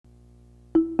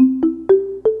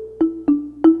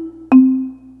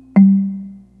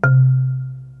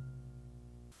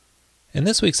In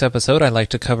this week's episode, I'd like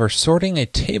to cover sorting a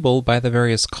table by the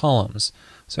various columns.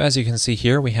 So as you can see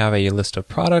here, we have a list of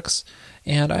products,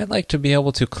 and I'd like to be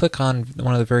able to click on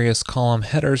one of the various column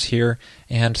headers here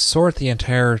and sort the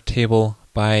entire table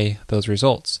by those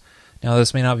results. Now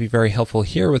this may not be very helpful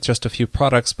here with just a few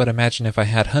products, but imagine if I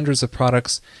had hundreds of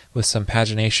products with some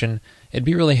pagination. It'd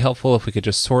be really helpful if we could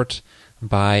just sort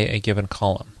by a given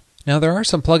column. Now there are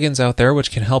some plugins out there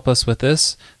which can help us with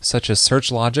this, such as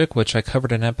Search Logic, which I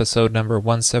covered in episode number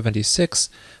 176,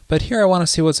 but here I want to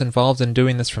see what's involved in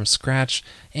doing this from scratch,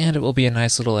 and it will be a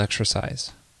nice little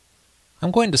exercise. I'm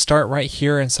going to start right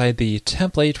here inside the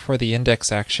template for the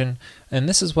index action, and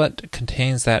this is what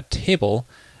contains that table,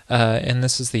 and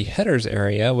this is the headers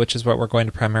area, which is what we're going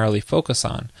to primarily focus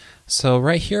on. So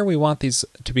right here we want these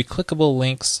to be clickable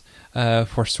links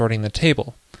for sorting the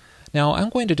table. Now I'm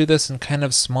going to do this in kind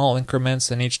of small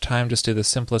increments, and each time just do the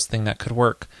simplest thing that could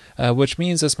work, which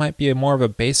means this might be more of a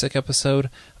basic episode,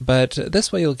 but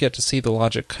this way you'll get to see the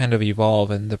logic kind of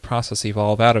evolve and the process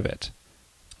evolve out of it.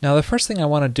 Now the first thing I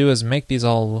want to do is make these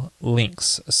all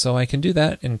links, so I can do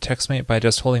that in TextMate by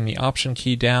just holding the Option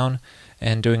key down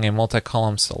and doing a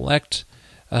multi-column select.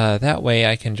 That way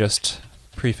I can just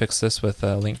prefix this with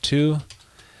link to.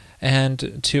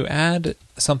 And to add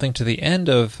something to the end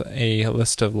of a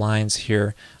list of lines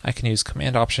here, I can use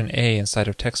Command Option A inside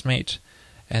of TextMate,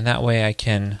 and that way I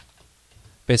can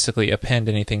basically append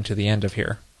anything to the end of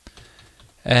here.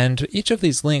 And each of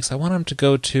these links, I want them to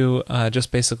go to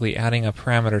just basically adding a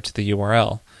parameter to the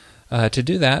URL. To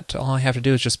do that, all I have to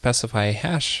do is just specify a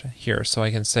hash here, so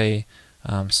I can say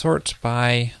sort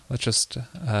by, let's just,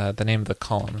 the name of the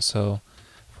column. So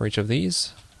for each of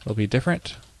these, it'll be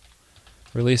different.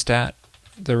 Released at,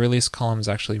 the release column is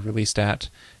actually released at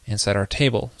inside our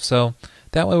table. So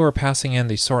that way we're passing in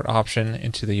the sort option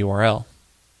into the URL.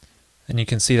 And you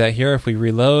can see that here if we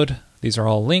reload, these are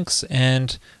all links,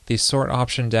 and the sort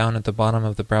option down at the bottom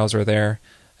of the browser there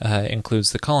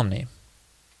includes the column name.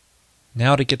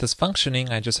 Now to get this functioning,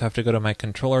 I just have to go to my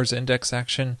controller's index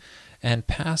action and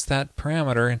pass that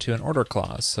parameter into an order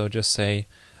clause. So just say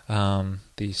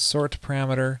the sort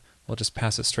parameter. We'll just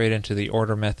pass it straight into the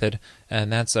order method,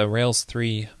 and that's a Rails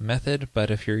 3 method,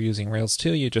 but if you're using Rails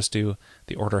 2, you just do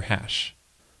the order hash.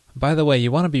 By the way,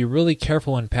 you want to be really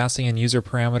careful when passing in user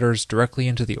parameters directly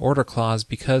into the order clause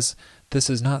because this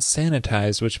is not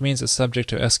sanitized, which means it's subject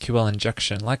to SQL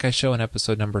injection, like I show in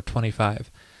episode number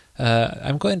 25.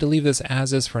 I'm going to leave this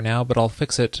as is for now, but I'll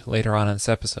fix it later on in this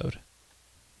episode.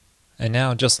 And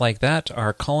now, just like that,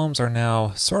 our columns are now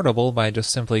sortable by just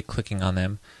simply clicking on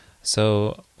them.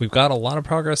 So we've got a lot of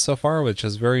progress so far, which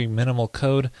is very minimal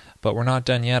code, but we're not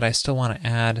done yet. I still want to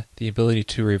add the ability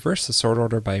to reverse the sort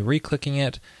order by re-clicking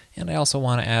it, and I also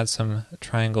want to add some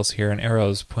triangles here and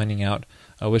arrows pointing out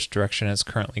which direction it's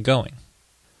currently going.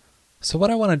 So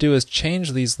what I want to do is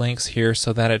change these links here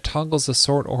so that it toggles the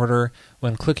sort order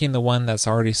when clicking the one that's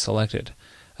already selected.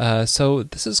 So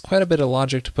this is quite a bit of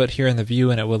logic to put here in the view,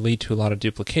 and it will lead to a lot of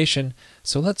duplication.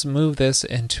 So let's move this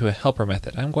into a helper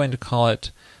method. I'm going to call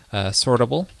it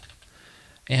Sortable,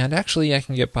 and actually I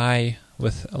can get by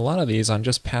with a lot of these on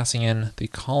just passing in the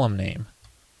column name.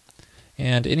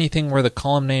 And anything where the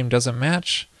column name doesn't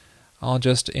match, I'll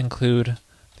just include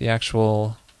the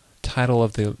actual title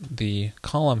of the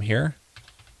column here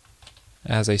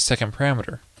as a second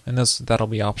parameter, and that'll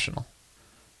be optional.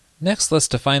 Next, let's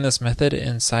define this method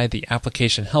inside the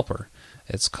application helper.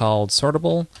 It's called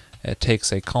Sortable. It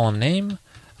takes a column name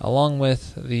along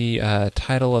with the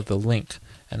title of the link,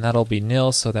 and that'll be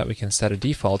nil so that we can set a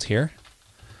default here.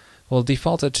 We'll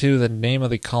default it to the name of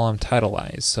the column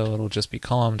titleize, so it'll just be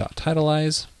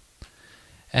column.titleize.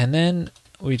 And then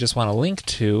we just want to link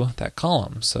to that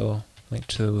column, so link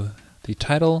to the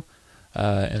title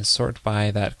and sort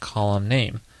by that column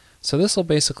name. So this will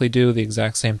basically do the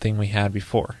exact same thing we had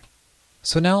before.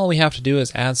 So now all we have to do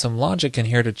is add some logic in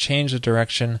here to change the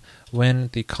direction when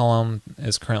the column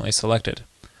is currently selected.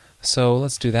 So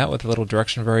let's do that with a little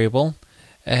direction variable.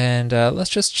 And let's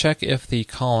just check if the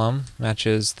column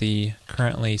matches the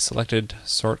currently selected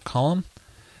sort column,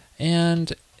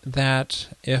 and that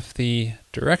if the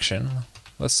direction,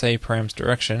 let's say params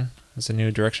direction, is a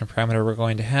new direction parameter we're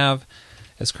going to have,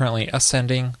 is currently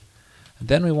ascending,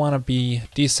 then we want to be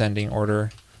descending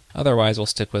order, otherwise we'll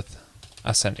stick with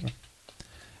ascending.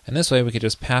 And this way we could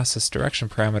just pass this direction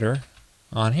parameter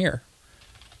on here.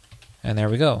 And there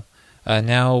we go.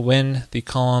 Now when the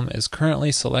column is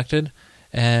currently selected,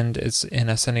 and it's in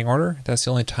ascending order, that's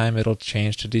the only time it'll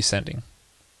change to descending.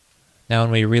 Now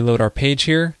when we reload our page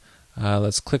here,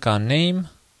 let's click on name,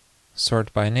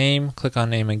 sort by name, click on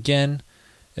name again,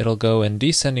 it'll go in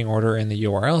descending order in the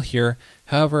URL here.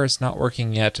 However, it's not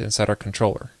working yet inside our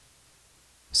controller.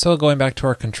 So going back to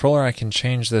our controller, I can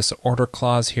change this order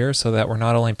clause here so that we're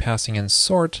not only passing in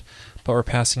sort, but we're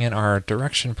passing in our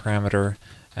direction parameter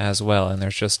as well, and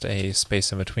there's just a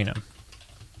space in between them.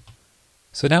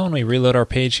 So now when we reload our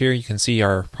page here, you can see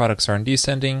our products are in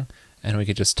descending, and we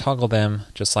could just toggle them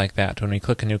just like that. When we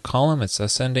click a new column, it's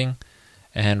ascending,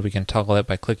 and we can toggle it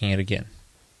by clicking it again.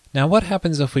 Now what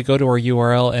happens if we go to our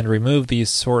URL and remove these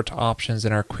sort options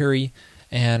in our query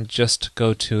and just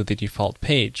go to the default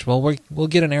page? Well, we'll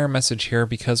get an error message here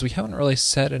because we haven't really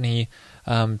set any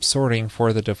sorting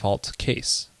for the default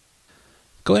case.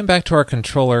 Going back to our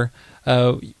controller,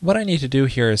 what I need to do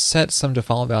here is set some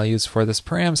default values for this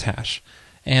params hash.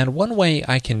 And one way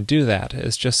I can do that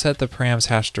is just set the params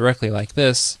hash directly like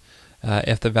this.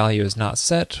 If the value is not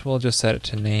set, we'll just set it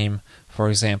to name, for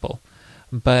example.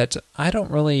 But I don't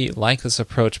really like this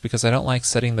approach because I don't like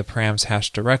setting the params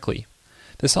hash directly.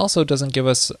 This also doesn't give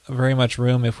us very much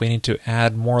room if we need to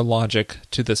add more logic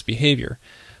to this behavior.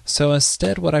 So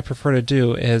instead, what I prefer to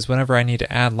do is whenever I need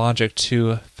to add logic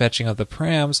to fetching of the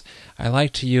params, I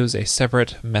like to use a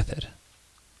separate method.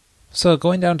 So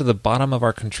going down to the bottom of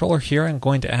our controller here, I'm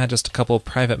going to add just a couple of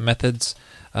private methods.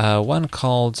 One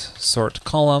called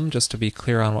Sortcolumn, just to be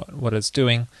clear on what it's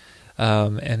doing.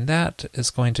 And that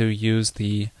is going to use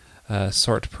the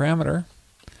sort parameter,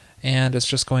 and it's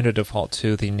just going to default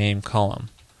to the name column.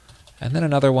 And then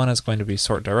another one is going to be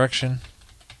SortDirection,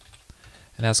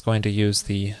 and that's going to use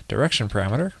the direction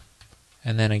parameter,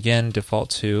 and then again default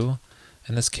to,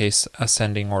 in this case,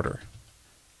 ascending order.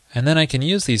 And then I can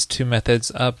use these two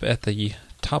methods up at the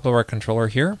top of our controller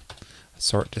here,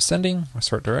 sort descending, or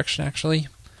sort direction actually,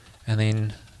 and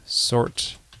then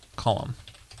sort column.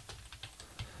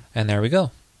 And there we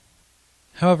go.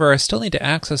 However, I still need to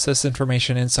access this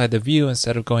information inside the view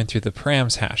instead of going through the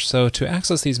params hash. So to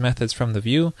access these methods from the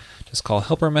view, just call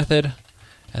helper method,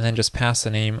 and then just pass the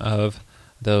name of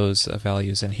those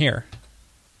values in here.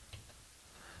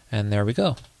 And there we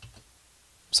go.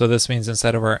 So this means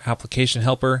instead of our application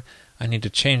helper, I need to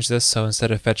change this, so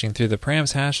instead of fetching through the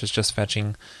params hash, it's just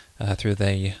fetching through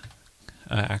the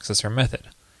accessor method.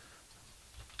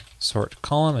 Sort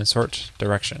column and sort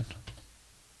direction.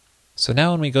 So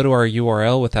now when we go to our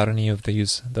URL without any of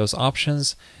those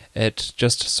options, it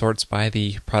just sorts by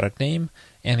the product name,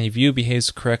 and the view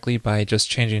behaves correctly by just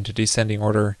changing to descending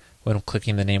order when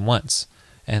clicking the name once.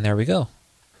 And there we go.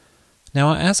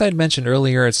 Now, as I'd mentioned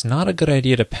earlier, it's not a good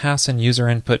idea to pass in user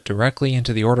input directly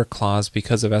into the order clause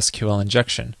because of SQL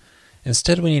injection.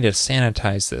 Instead, we need to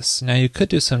sanitize this. Now, you could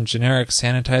do some generic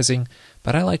sanitizing,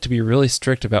 but I like to be really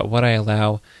strict about what I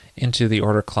allow into the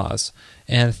order clause.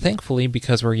 And thankfully,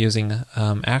 because we're using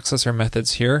accessor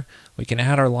methods here, we can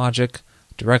add our logic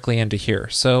directly into here.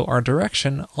 So our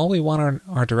direction, all we want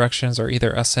our directions are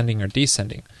either ascending or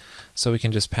descending. So we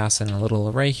can just pass in a little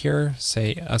array here,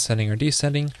 say ascending or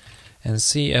descending, and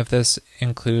see if this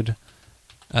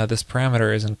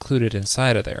parameter is included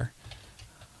inside of there.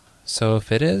 So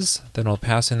if it is, then we'll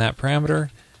pass in that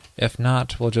parameter. If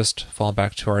not, we'll just fall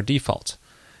back to our default.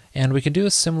 And we can do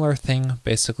a similar thing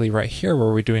basically right here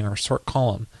where we're doing our sort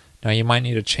column. Now you might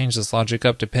need to change this logic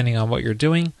up depending on what you're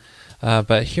doing,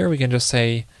 but here we can just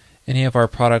say any of our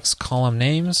products' column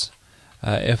names.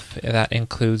 If that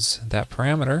includes that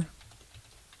parameter,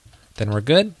 then we're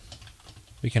good.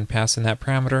 We can pass in that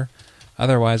parameter.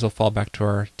 Otherwise, we'll fall back to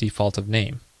our default of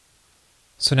name.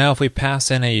 So now if we pass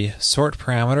in a sort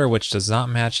parameter which does not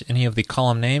match any of the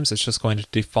column names, it's just going to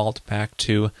default back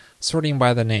to sorting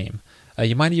by the name.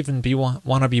 You might even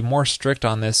want to be more strict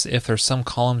on this if there's some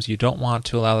columns you don't want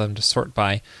to allow them to sort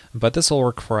by, but this will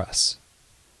work for us.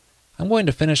 I'm going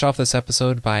to finish off this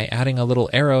episode by adding a little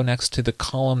arrow next to the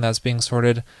column that's being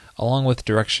sorted, along with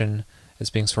direction is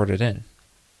being sorted in.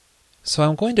 So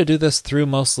I'm going to do this through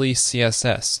mostly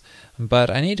CSS, but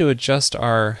I need to adjust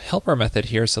our helper method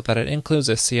here so that it includes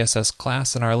a CSS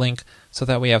class in our link so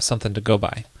that we have something to go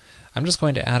by. I'm just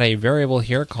going to add a variable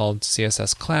here called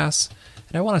CSS class,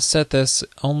 and I want to set this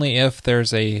only if there's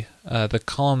the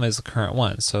column is the current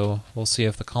one. So we'll see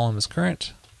if the column is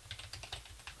current.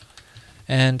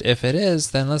 And if it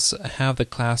is, then let's have the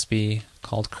class be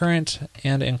called current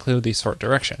and include the sort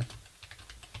direction.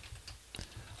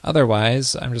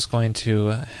 Otherwise, I'm just going to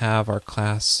have our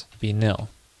class be nil.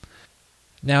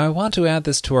 Now I want to add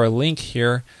this to our link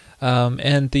here,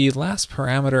 and the last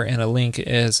parameter in a link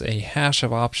is a hash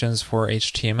of options for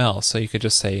HTML. So you could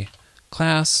just say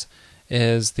class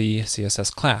is the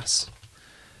CSS class.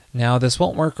 Now this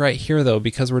won't work right here though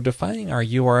because we're defining our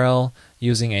URL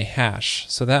using a hash.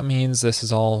 So that means this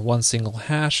is all one single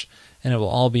hash and it will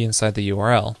all be inside the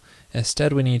URL.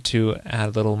 Instead, we need to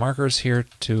add little markers here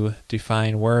to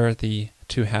define where the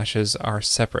two hashes are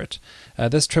separate.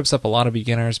 This trips up a lot of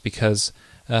beginners because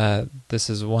this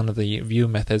is one of the view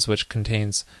methods which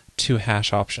contains two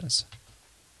hash options.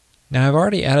 Now I've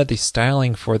already added the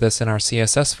styling for this in our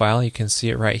CSS file. You can see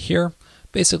it right here.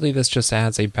 Basically this just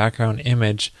adds a background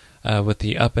image with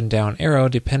the up and down arrow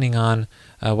depending on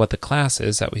what the class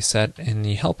is that we set in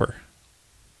the helper.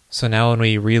 So now when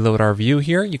we reload our view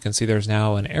here, you can see there's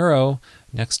now an arrow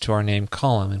next to our name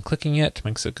column, and clicking it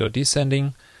makes it go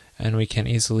descending, and we can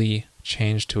easily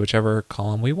change to whichever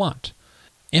column we want.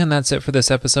 And that's it for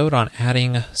this episode on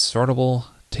adding sortable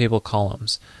table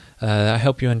columns. I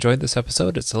hope you enjoyed this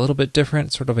episode. It's a little bit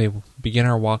different, sort of a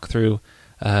beginner walkthrough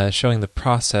showing the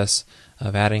process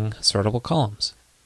of adding sortable columns.